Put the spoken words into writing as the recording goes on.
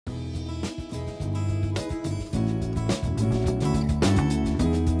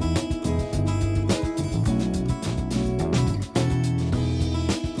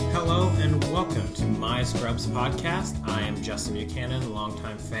My Scrubs podcast. I am Justin Buchanan,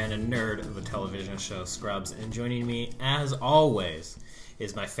 longtime fan and nerd of the television show Scrubs, and joining me, as always,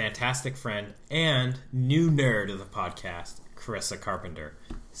 is my fantastic friend and new nerd of the podcast, Carissa Carpenter.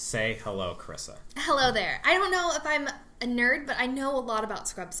 Say hello, Carissa. Hello there. I don't know if I'm a nerd, but I know a lot about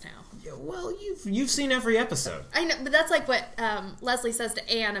Scrubs now. Yeah, well, you've seen every episode. I know, but that's like what Leslie says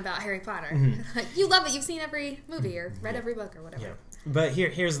to Anne about Harry Potter. Mm-hmm. You love it. You've seen every movie or read every book or whatever. Yeah. But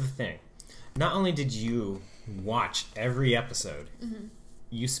here's the thing. Not only did you watch every episode,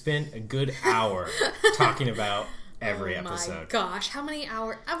 you spent a good hour talking about every episode. Oh my gosh, how many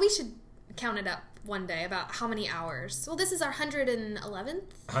hours? We should count it up one day about how many hours. Well, this is our 111th?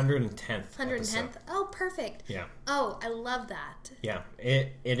 110th 110th? episode. Oh, perfect. Yeah. Oh, I love that. Yeah.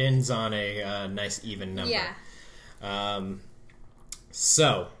 It ends on a nice even number. Yeah.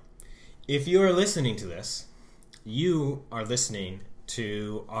 So, if you are listening to this, you are listening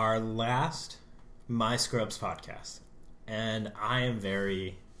to our last My Scrubs podcast. And I am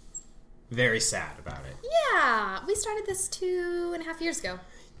very, very sad about it. Yeah. We started this 2.5 years ago.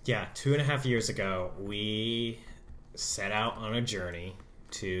 Yeah, 2.5 years ago, we set out on a journey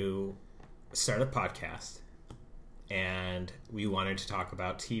to start a podcast. And we wanted to talk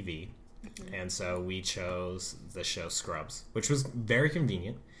about TV. Mm-hmm. And so we chose the show Scrubs, which was very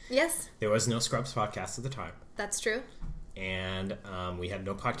convenient. Yes. There was no Scrubs podcast at the time. That's true. And we had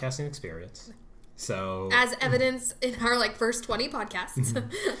no podcasting experience. So, as evidence in our first 20 podcasts.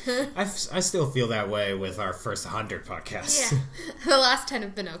 I still feel that way with our first 100 podcasts. Yeah. The last 10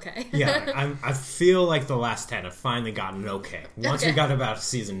 have been okay. Yeah, I feel like the last 10 have finally gotten okay. Once we got about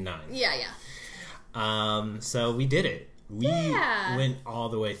season 9. Yeah. So we did it. We went all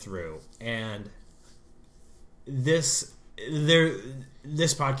the way through. And this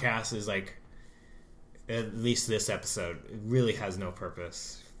podcast is at least this episode, it really has no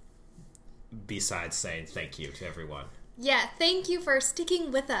purpose besides saying thank you to everyone. Yeah, thank you for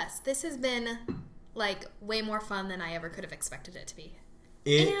sticking with us. This has been way more fun than I ever could have expected it to be.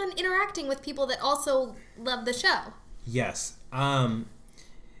 And interacting with people that also love the show. Yes.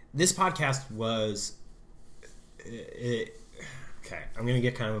 This podcast was... okay, I'm going to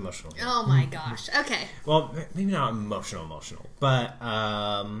get kind of emotional here. Oh my gosh. Okay. Well, maybe not emotional, but...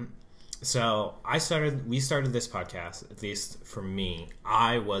 So we started this podcast, at least for me.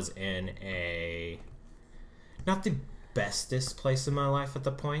 I was in not the bestest place in my life at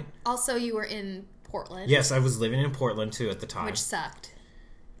the point. Also, you were in Portland. Yes, I was living in Portland too at the time. Which sucked.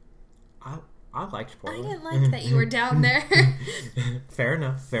 I liked Portland. I didn't like that you were down there. Fair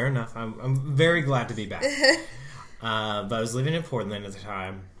enough. I'm very glad to be back. But I was living in Portland at the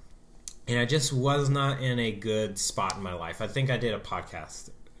time, and I just was not in a good spot in my life. I think I did a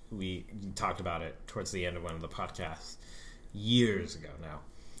podcast. We talked about it towards the end of one of the podcasts years ago now.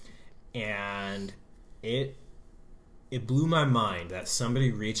 And it blew my mind that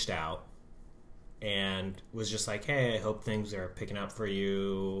somebody reached out and was just like, hey, I hope things are picking up for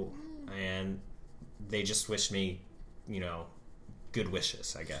you. And they just wished me, good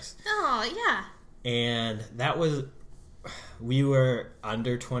wishes, I guess. Oh, yeah. And that was... We were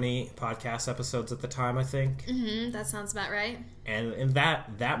under 20 podcast episodes at the time, I think. Mm-hmm, that sounds about right. And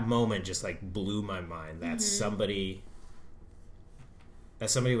that moment just blew my mind that somebody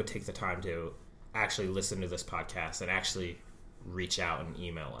would take the time to actually listen to this podcast and actually reach out and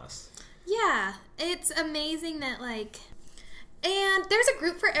email us. Yeah, it's amazing that and there's a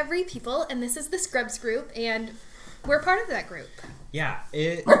group for every people, and this is the Scrubs group, and we're part of that group. Yeah,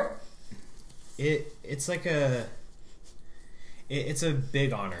 it's like it's a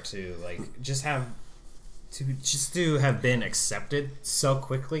big honor to just to have been accepted so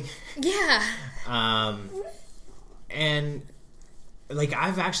quickly. Yeah. And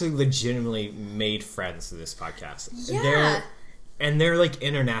I've actually legitimately made friends through this podcast. Yeah. They're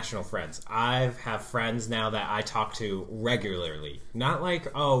international friends. I have friends now that I talk to regularly. Not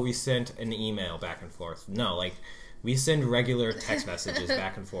we sent an email back and forth. No, we send regular text messages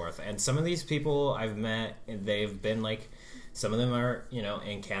back and forth. And some of these people I've met, they've been some of them are,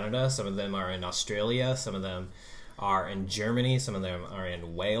 in Canada. Some of them are in Australia. Some of them are in Germany. Some of them are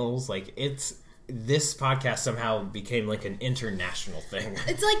in Wales. This podcast somehow became an international thing.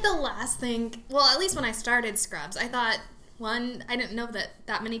 It's the last thing. Well, at least when I started Scrubs, I thought, one, I didn't know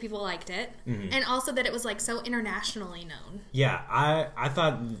that many people liked it. Mm-hmm. And also that it was so internationally known. Yeah, I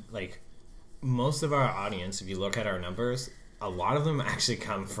thought most of our audience, if you look at our numbers, a lot of them actually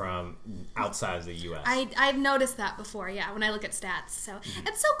come from outside of the U.S. I've noticed that before, yeah, when I look at stats. So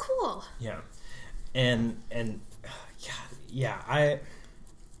it's so cool. Yeah. And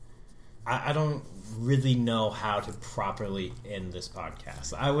I don't really know how to properly end this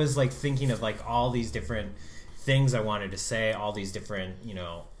podcast. I was like thinking of like all these different things I wanted to say, all these different,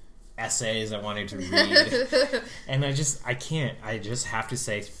 essays I wanted to read. And I can't. I just have to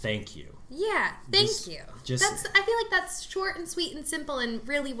say thank you. Yeah, thank you. I feel like that's short and sweet and simple and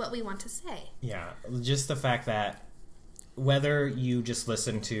really what we want to say. Yeah, just the fact that whether you just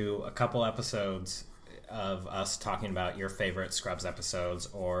listen to a couple episodes of us talking about your favorite Scrubs episodes,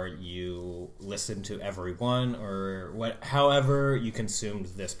 or you listen to every one, or however you consumed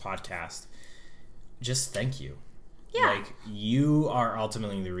this podcast, just thank you. Yeah. Like, you are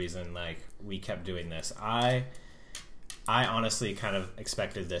ultimately the reason, like, we kept doing this. I honestly kind of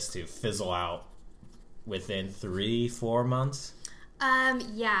expected this to fizzle out within 3-4 months.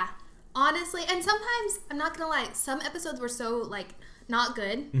 Yeah. Honestly, and sometimes, I'm not gonna lie, some episodes were so, like, not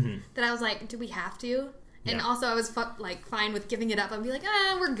good that I was like, do we have to? And also I was fine with giving it up. I'd be like,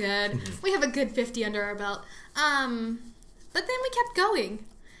 we're good. We have a good 50 under our belt. But then we kept going.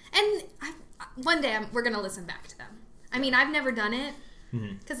 And one day we're going to listen back to them. I mean, I've never done it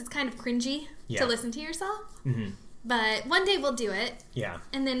because it's kind of cringy to listen to yourself. But one day we'll do it. Yeah.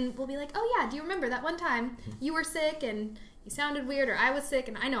 And then we'll be like, oh yeah, do you remember that one time you were sick and you sounded weird, or I was sick,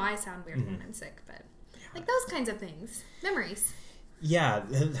 and I know I sound weird when I'm sick, but like those kinds of things. Memories. Yeah.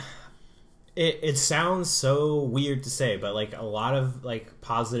 It sounds so weird to say, but like a lot of like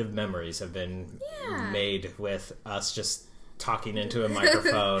positive memories have been made with us just talking into a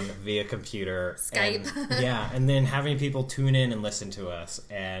microphone via computer, Skype. And then having people tune in and listen to us,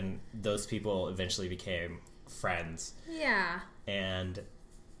 and those people eventually became friends. Yeah. And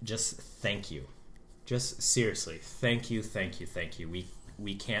just thank you. Just seriously, thank you.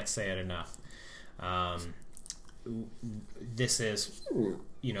 We can't say it enough. This is,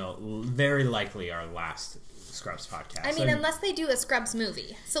 very likely our last Scrubs podcast. I mean, unless they do a Scrubs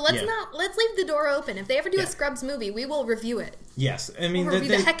movie. So let's leave the door open. If they ever do a Scrubs movie, we will review it. Yes. I mean, we'll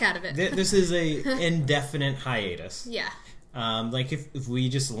review the heck out of it. This is a indefinite hiatus. Yeah. Like if we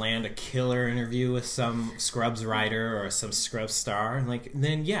just land a killer interview with some Scrubs writer or some Scrubs star,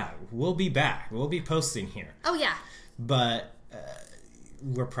 then we'll be back. We'll be posting here. Oh yeah. But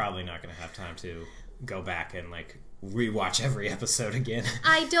we're probably not going to have time to go back and rewatch every episode again.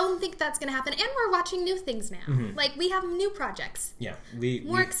 I don't think that's going to happen. And we're watching new things now. We have new projects. Yeah.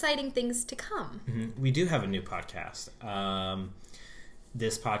 More exciting things to come. We do have a new podcast.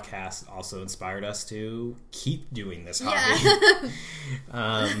 This podcast also inspired us to keep doing this hobby.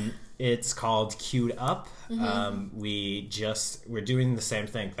 Yeah. It's called Queued Up. We're doing the same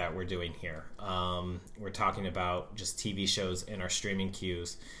thing that we're doing here. We're talking about just TV shows in our streaming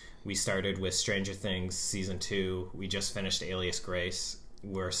queues. We started with Stranger Things Season 2. We just finished Alias Grace.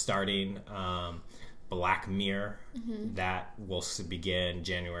 We're starting Black Mirror. That will begin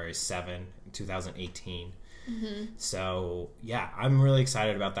January 7, 2018. So, I'm really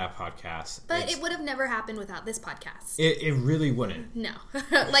excited about that podcast. But it would have never happened without this podcast. It really wouldn't. No.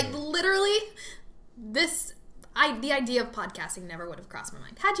 Literally, the idea of podcasting never would have crossed my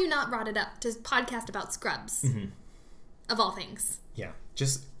mind. Had you not brought it up to podcast about Scrubs, of all things. Yeah,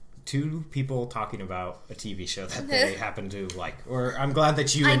 just two people talking about a TV show that they happen to like. Or I'm glad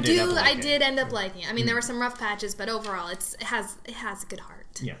that you ended up liking it. I did end up liking it. I mean, there were some rough patches, but overall, it has a good heart.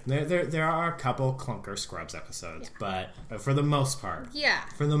 Yeah, there are a couple clunker Scrubs episodes, but for the most part,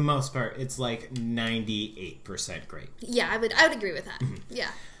 it's 98% great. Yeah, I would agree with that.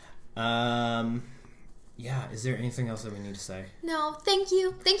 Yeah. Is there anything else that we need to say? No, thank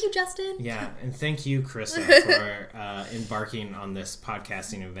you, Justin. Yeah, and thank you, Krista, for embarking on this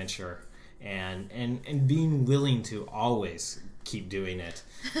podcasting adventure and being willing to always keep doing it.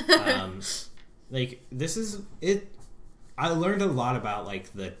 This is it. I learned a lot about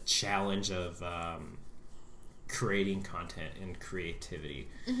the challenge of creating content and creativity,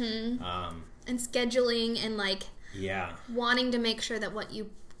 and scheduling, and wanting to make sure that what you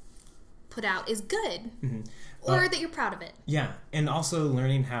put out is good, or that you're proud of it. Yeah, and also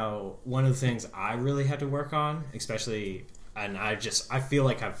learning how one of the things I really had to work on, especially, and I feel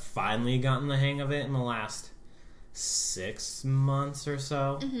like I've finally gotten the hang of it in the last 6 months or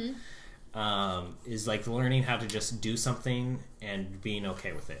so. Is learning how to just do something and being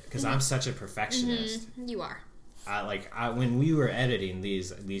okay with it, because I'm such a perfectionist. You are. When we were editing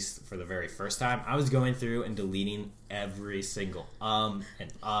these, at least for the very first time, I was going through and deleting every single and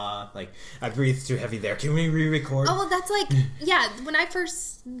I breathed too heavy there. Can we re-record? Oh, well, that's when I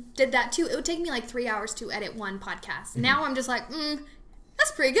first did that too, it would take me 3 hours to edit one podcast. Now I'm just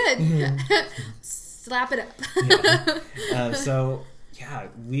that's pretty good. Slap it up. So yeah,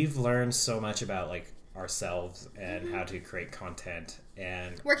 we've learned so much about ourselves and how to create content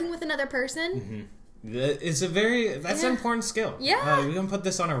and working with another person. It's that's an important skill. Yeah. We can put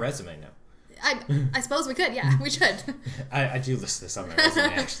this on our resume now. I suppose we could. Yeah, we should. I do list this on my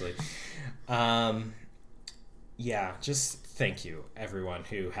resume, actually. Yeah, just thank you, everyone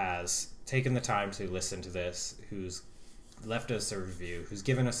who has taken the time to listen to this, who's left us a review, who's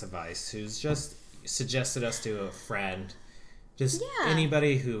given us advice, who's just suggested us to a friend. Just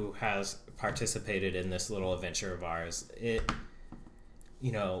anybody who has participated in this little adventure of ours.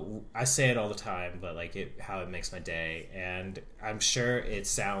 I say it all the time, but how it makes my day, and I'm sure it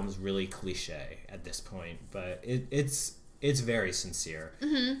sounds really cliche at this point, but it's very sincere,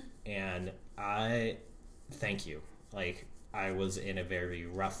 and I thank you. I was in a very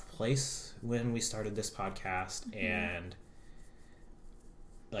rough place when we started this podcast, and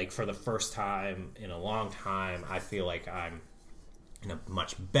for the first time in a long time, I feel like I'm in a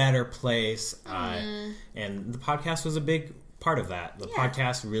much better place, and the podcast was a big part of that. The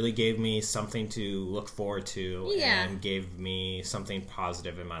podcast really gave me something to look forward to and gave me something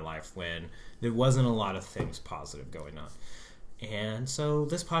positive in my life when there wasn't a lot of things positive going on. And so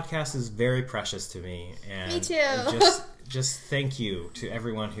this podcast is very precious to me. And me too. just thank you to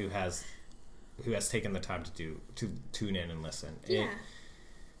everyone who has taken the time to tune in and listen. Yeah.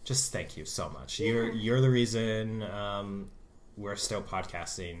 Just thank you so much. You're the reason we're still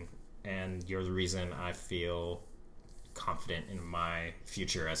podcasting, and you're the reason I feel confident in my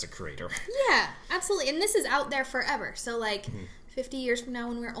future as a creator. Yeah, absolutely. And this is out there forever. So 50 years from now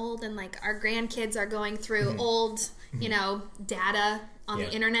when we're old and our grandkids are going through old, data on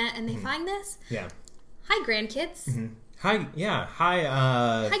the internet and they find this. Yeah. Hi, grandkids. Hi, yeah.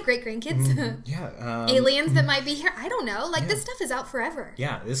 Hi, hi, great grandkids. Yeah. Aliens that might be here. I don't know. This stuff is out forever.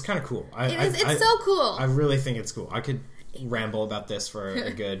 Yeah, it's kind of cool. It's so cool. I really think it's cool. I could ramble about this for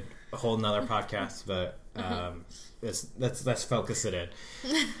a whole nother podcast, but let's focus it in.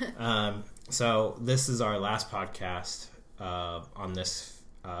 So this is our last podcast on this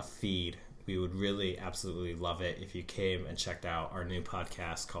feed. We would really absolutely love it if you came and checked out our new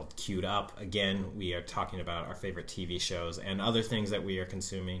podcast called Queued Up. Again, we are talking about our favorite TV shows and other things that we are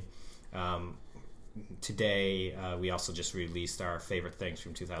consuming. Today, we also just released our favorite things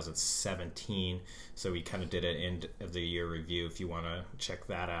from 2017. So we kind of did an end of the year review if you want to check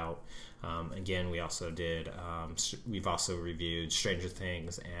that out. Again, we also did, we've also reviewed Stranger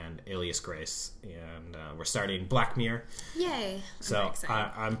Things and Alias Grace, and we're starting Black Mirror. Yay. So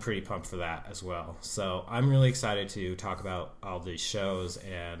I'm pretty pumped for that as well. So I'm really excited to talk about all these shows,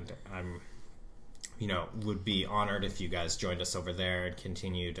 and I'm, would be honored if you guys joined us over there and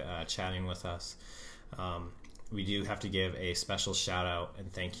continued chatting with us. We do have to give a special shout out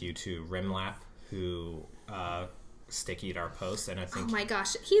and thank you to Rimlap, who stickied our post, and I think, oh my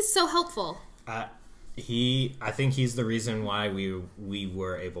gosh, he's so helpful. I think he's the reason why we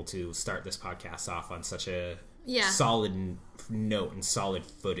were able to start this podcast off on such a solid note and solid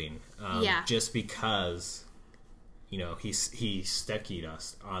footing. Just because he stickied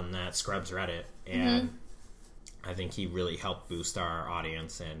us on that Scrubs Reddit, and I think he really helped boost our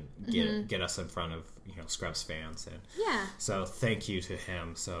audience and get us in front of Scrubs fans, and so thank you to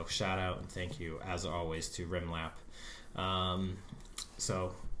him. So shout out and thank you as always to Rimlap.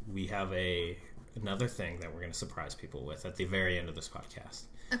 So we have another thing that we're going to surprise people with at the very end of this podcast.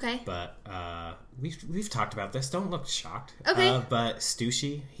 Okay. But we've talked about this. Don't look shocked. Okay. But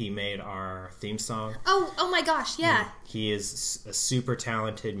Stushi, he made our theme song. Oh my gosh, yeah. He is a super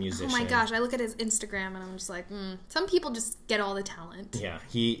talented musician. Oh my gosh, I look at his Instagram and I'm just like, some people just get all the talent. Yeah,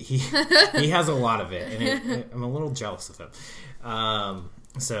 he has a lot of it, and I'm a little jealous of him.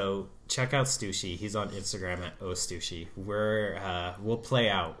 So check out Stushi. He's on Instagram at ostushi. We'll play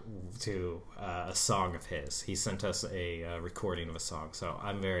out to a song of his. He sent us a recording of a song, so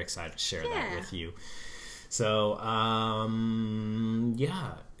I'm very excited to share that with you. So,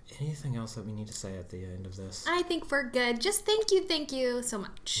 anything else that we need to say at the end of this? I think we're good. Just thank you so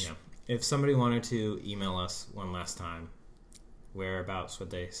much. Yeah. If somebody wanted to email us one last time, whereabouts would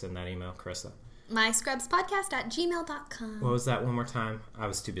they send that email, Carissa? myscrubspodcast@gmail.com. What was that one more time? I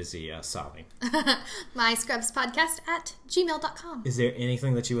was too busy sobbing. myscrubspodcast@gmail.com. Is there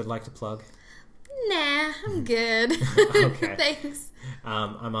anything that you would like to plug? Nah, I'm good. Okay. Thanks.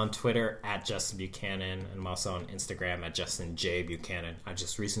 I'm on Twitter at Justin Buchanan, and I'm also on Instagram at Justin J. Buchanan. I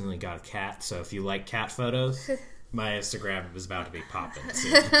just recently got a cat, so if you like cat photos, my Instagram is about to be popping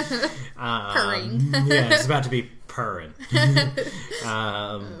soon. Purring. Yeah, it's about to be purring.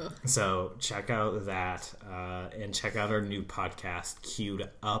 So check out that, and check out our new podcast, Queued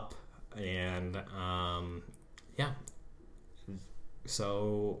Up. And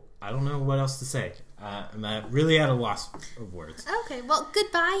So I don't know what else to say. I'm really at a loss of words. Okay, well,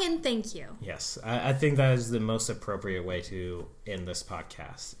 goodbye and thank you. Yes, I think that is the most appropriate way to end this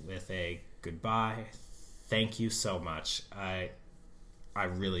podcast, with a goodbye. Thank you so much. I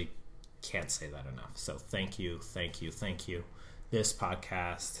really can't say that enough. So thank you. This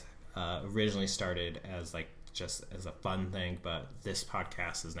podcast originally started as just as a fun thing, but this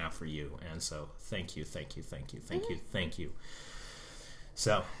podcast is now for you. And so thank you.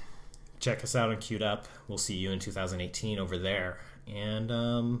 So check us out on Queued Up. We'll see you in 2018 over there.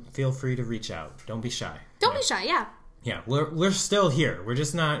 And feel free to reach out. Don't be shy. Don't be shy, yeah. Yeah, we're still here. We're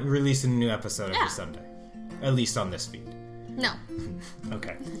just not releasing a new episode every Sunday. At least on this feed. No.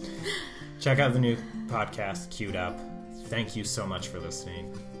 Okay. Check out the new podcast, Queued Up. Thank you so much for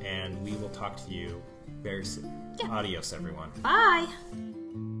listening. And we will talk to you very soon. Yeah. Adios, everyone. Bye.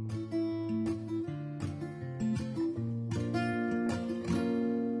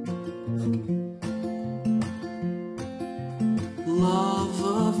 Love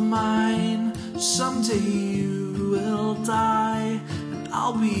of mine, someday you will die, and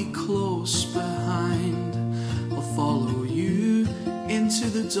I'll be close behind. I'll follow you into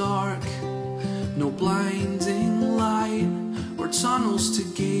the dark, no blinding light or tunnels to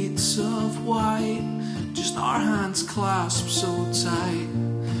gates of white, just our hands clasped so tight,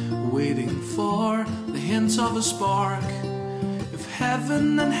 waiting for the hint of a spark. If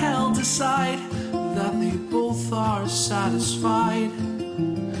heaven and hell decide that they both are satisfied,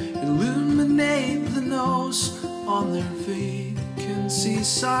 illuminate the nose on their vacancy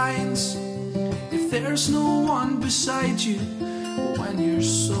signs. If there's no one beside you when your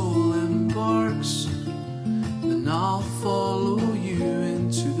soul embarks, then I'll follow you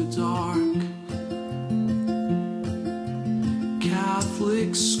into the dark.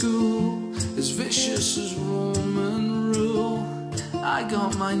 Catholic school, as vicious as Roman rule, I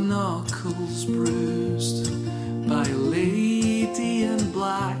got my knuckles bruised by a lady in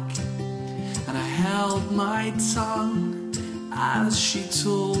black, and I held my tongue as she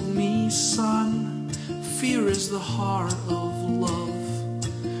told me, son, fear is the heart of love.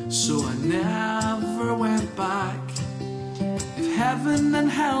 So I never went back. If heaven and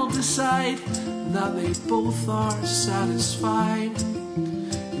hell decide that they both are satisfied,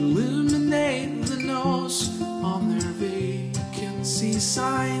 illuminate the nose on their vacancy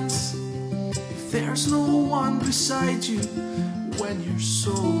signs. If there's no one beside you when your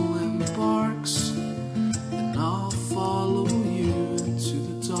soul embarks, then I'll follow you into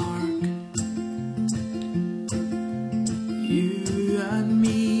the dark. You and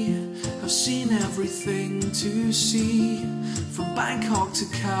me have seen everything to see, from Bangkok to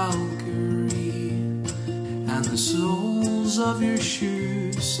Calgary, and the soles of your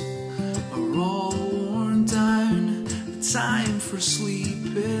shoes are all worn down. The time for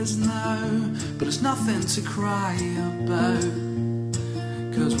sleep is now, but it's nothing to cry about,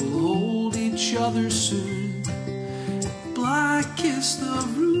 'cause we'll hold each other soon. Black is the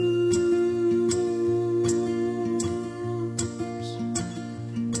rooms.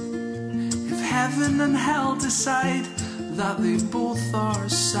 If heaven and hell decide that they both are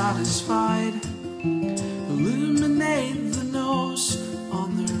satisfied, illuminate the nose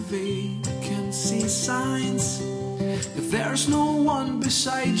on their vacancy signs. If there's no one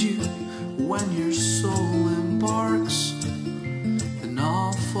beside you when your soul embarks, then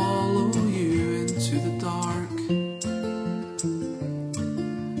I'll follow you.